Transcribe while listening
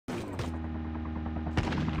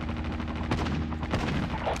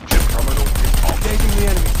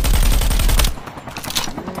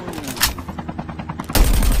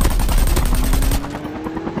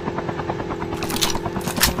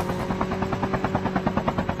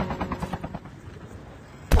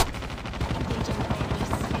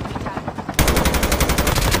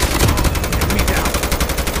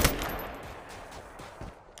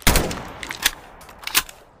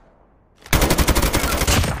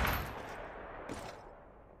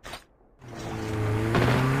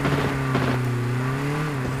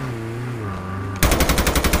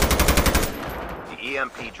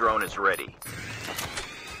EMP drone is ready.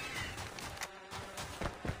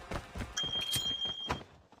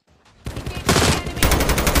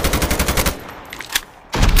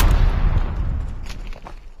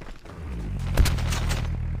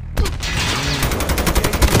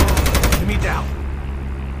 Enemy down.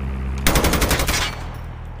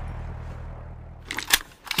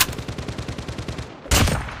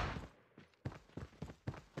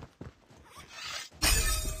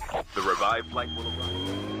 The revived flight will arrive.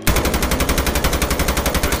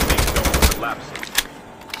 The safe zone is collapsing.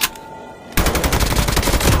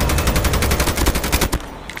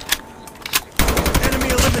 Enemy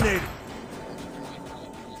eliminated.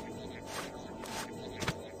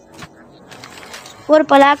 Por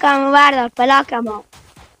palaka guarda, palaka mo.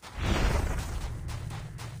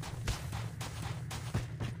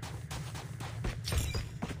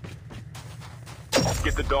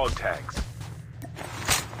 Get the dog tags.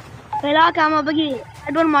 Palaka mo bagi.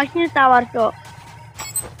 Adon machine tower to.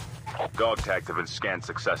 Dog tags have been scanned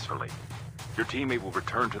successfully. Your teammate will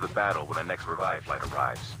return to the battle when the next revive flight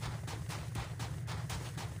arrives.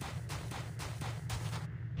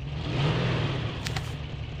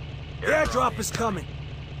 Airdrop is coming.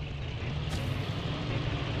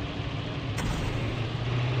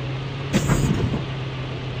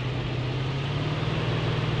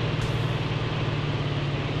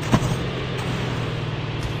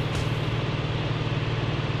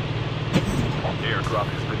 Airdrop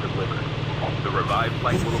has been delivered. The revived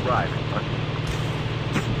flight will arrive in 1 minute.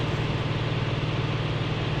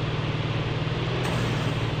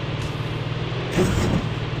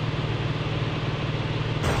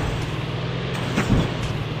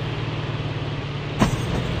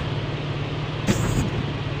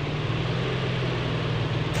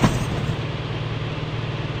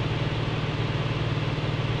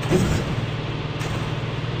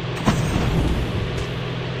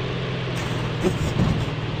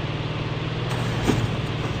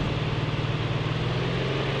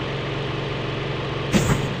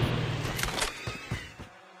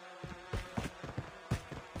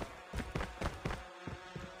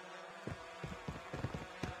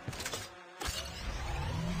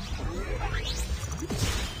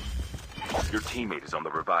 Your teammate is on the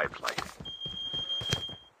revived flight.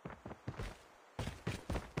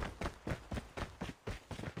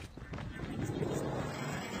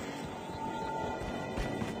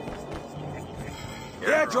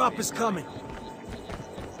 Airdrop is coming.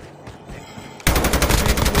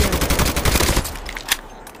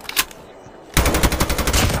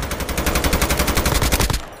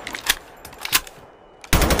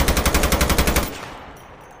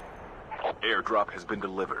 Airdrop has been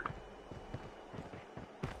delivered.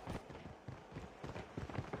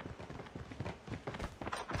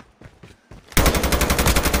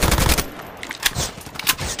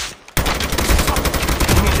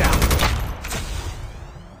 Enemy down.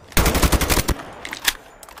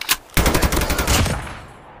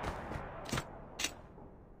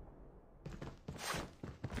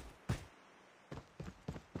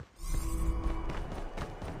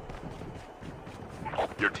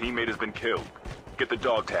 Your teammate has been killed. Get the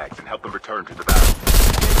dog tags and help them return to the battle.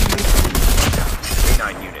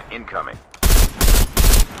 K9 unit incoming.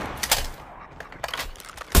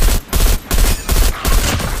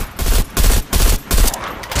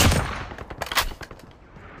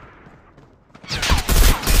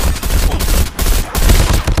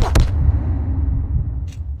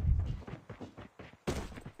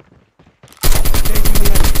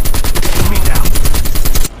 Enemy down.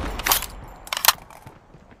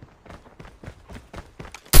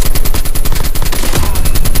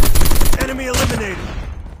 Enemy eliminated.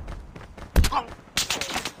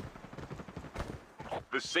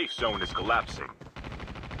 The safe zone is collapsing.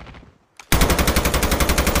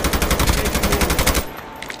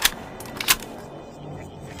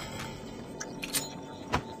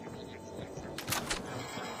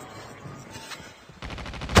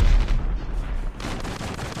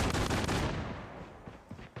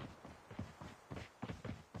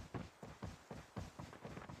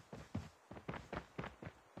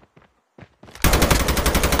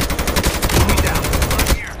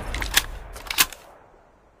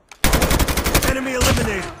 Enemy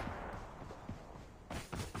eliminated.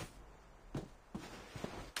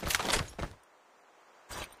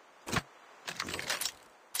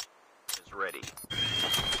 Is ready.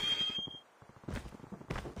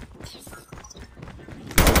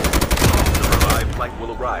 The revived flight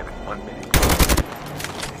will arrive in 1 minute.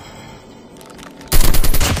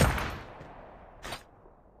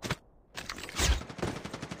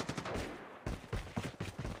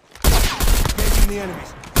 Engaging the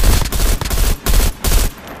enemies.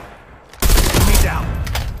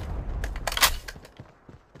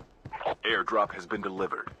 Airdrop has been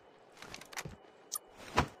delivered.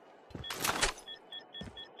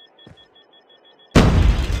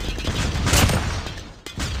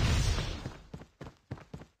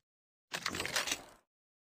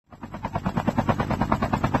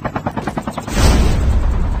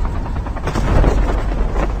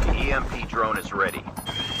 The EMP drone is ready.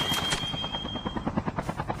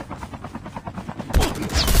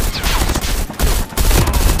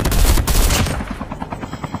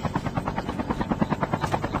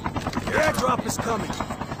 Airdrop is coming.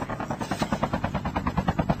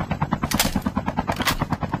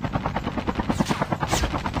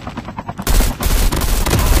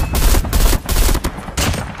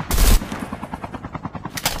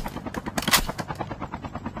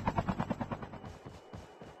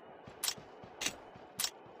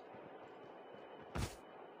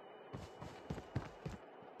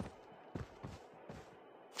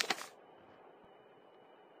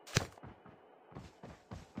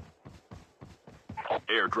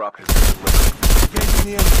 Airdrop has been delivered.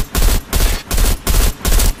 Engaging the enemy.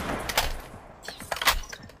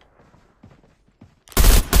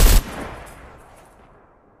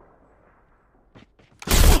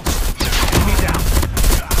 Enemy down.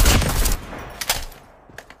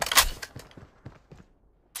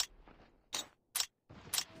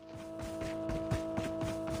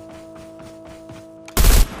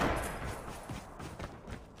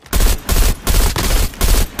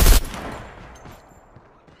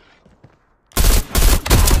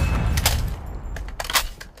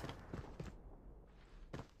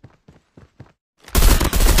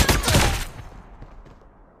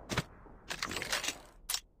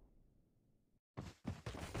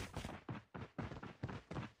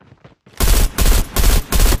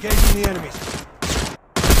 Engaging the enemies.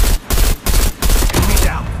 Enemy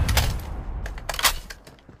down.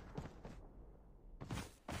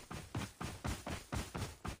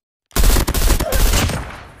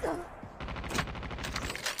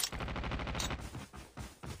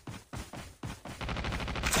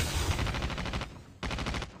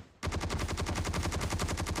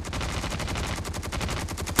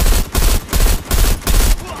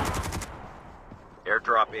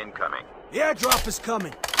 Airdrop incoming. The airdrop is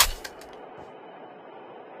coming.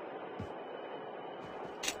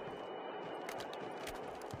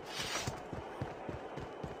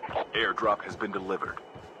 Airdrop has been delivered.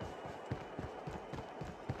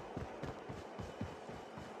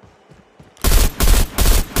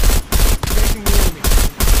 Engaging the enemy.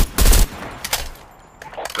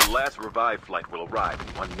 The last revive flight will arrive in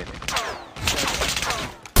 1 minute.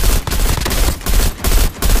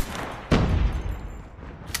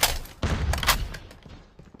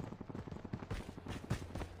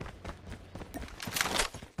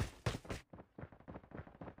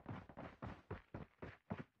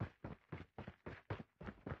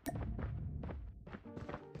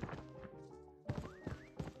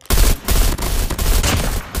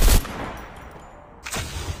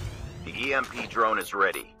 The EMP drone is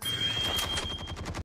ready.